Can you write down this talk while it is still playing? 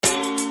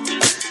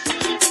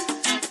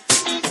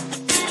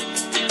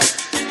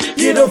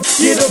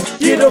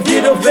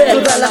quiero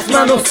ver todas las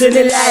manos en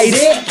el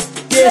aire.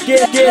 Que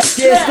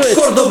esto es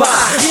Córdoba,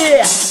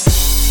 yeah.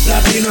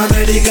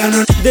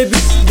 Latinoamericano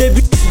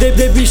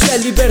de Villa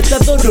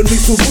Libertador, en mi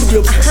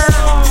suburbio,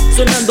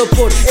 sonando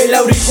por el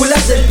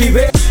auricular del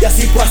pibe. y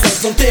así pasan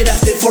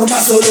fronteras de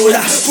forma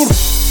sonora.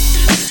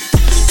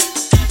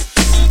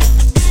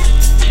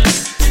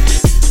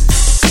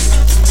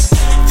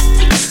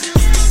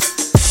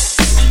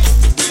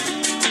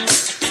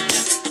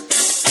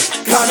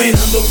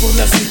 Caminando por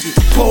la city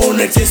con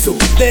exceso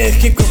de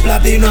hip hop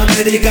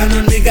latinoamericano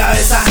en mi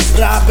cabeza.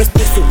 Rap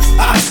espeso,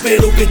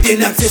 áspero que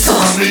tiene acceso.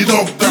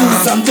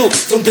 Cruzando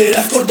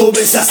fronteras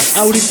cordobesas,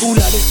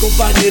 auriculares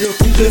compañeros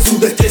cumplen su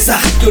destreza.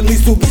 Yo en mi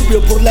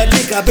suburbio por la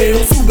yeca veo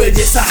su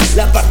belleza.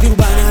 La parte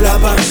urbana, la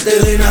parte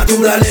de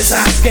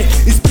naturaleza que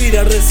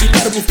inspira a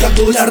recitar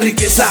buscando la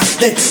riqueza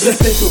de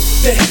respeto,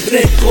 de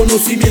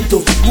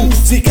reconocimiento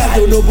musical.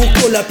 Yo no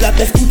busco la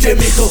plata, escuche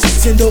mijo,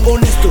 siendo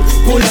honesto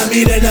con la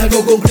mira en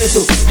algo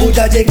concreto. Voy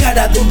a llegar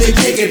a donde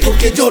llegue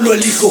porque yo lo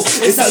elijo,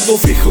 es algo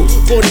fijo,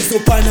 por eso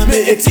pana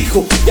me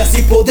exijo, y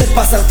así poder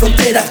pasar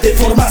fronteras de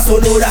forma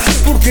sonora.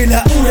 Porque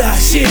la hora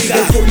llega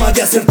en forma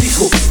de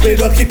acertijo,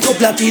 pero al hip hop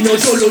latino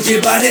yo lo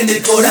llevaré en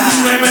el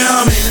corazón. Me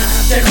domina,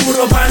 te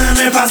juro pana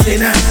me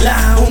fascina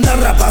la onda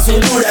rapa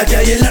sonora que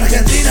hay en la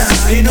Argentina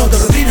y no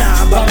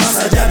termina, va más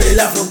allá de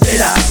la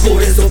frontera,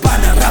 por eso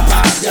pana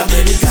rapa de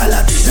América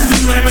Latina.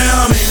 Me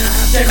domina,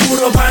 te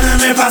juro pana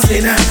me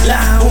fascina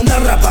la onda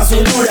rapa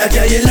sonora que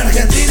hay en la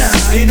Argentina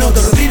y no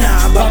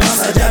termina, va más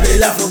allá de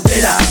la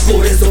frontera,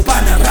 por eso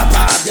pana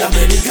rapa de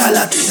América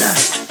Latina.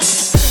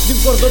 De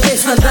un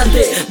cordobés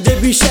andante, de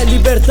Villa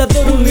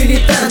Libertador un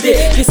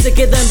militante que se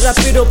queda en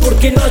rapero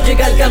porque no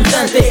llega al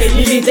cantante,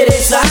 ni le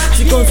interesa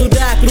si con su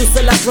rap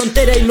cruza la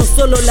frontera y no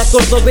solo la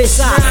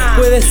cordobesa.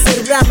 Puede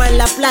ser Brahma en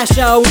la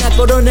playa o una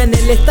corona en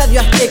el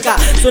estadio Azteca,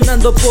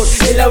 sonando por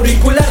el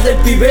auricular del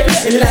pibe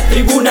en la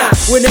tribuna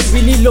o en el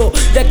vinilo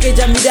de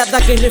aquella mirada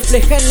que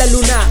refleja en la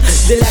luna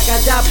de la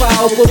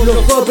Callapa o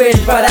pueblo joven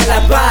para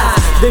la paz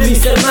de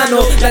mis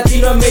hermanos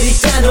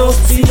latinoamericanos.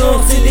 Si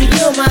no sé el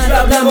idioma lo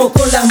hablamos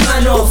con las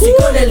manos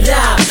y con el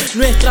rap,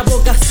 nuestra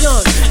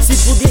vocación. Si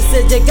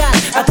pudiese llegar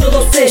a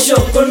todos ellos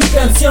con mi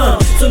canción,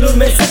 solo un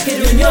mensaje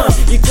de unión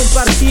y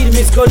compartir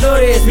mis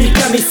colores, mis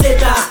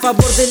camisetas a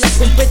favor de la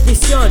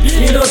competición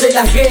y no de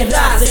las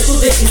guerras. Es tu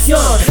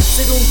decisión,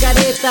 ser un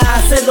careta,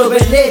 hacerlo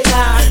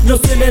veleta. No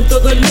suena en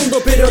todo el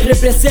mundo pero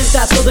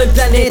representa a todo el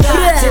planeta.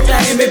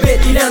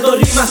 ZMB tirando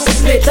rimas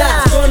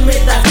completas, con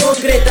metas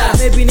concretas.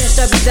 Me vine a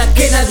esta vida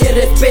que nadie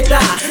respeta,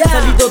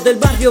 salido del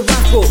barrio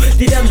bajo,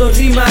 tirando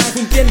rimas,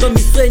 cumpliendo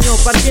mis sueños,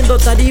 partiendo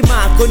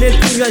tarima, con el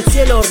puño al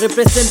cielo,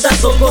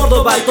 representando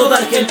Córdoba y toda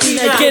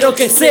Argentina. Y quiero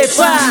que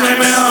sepa, me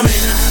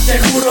domina, te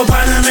juro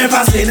pana me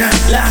fascina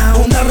la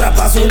onda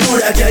rapa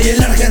sonora que hay en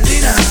la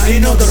Argentina y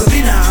no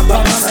termina,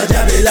 va más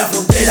allá de la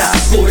frontera,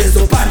 por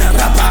eso pana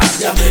rapa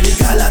de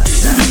América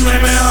Latina. Me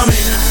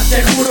domina,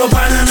 te juro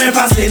pana me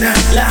fascina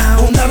la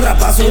onda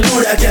rapa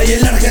sonora que hay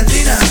en la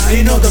Argentina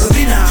y no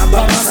termina,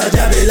 va más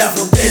allá de la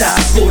frontera,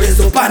 por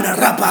eso pana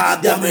rapa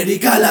de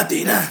América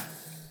Latina.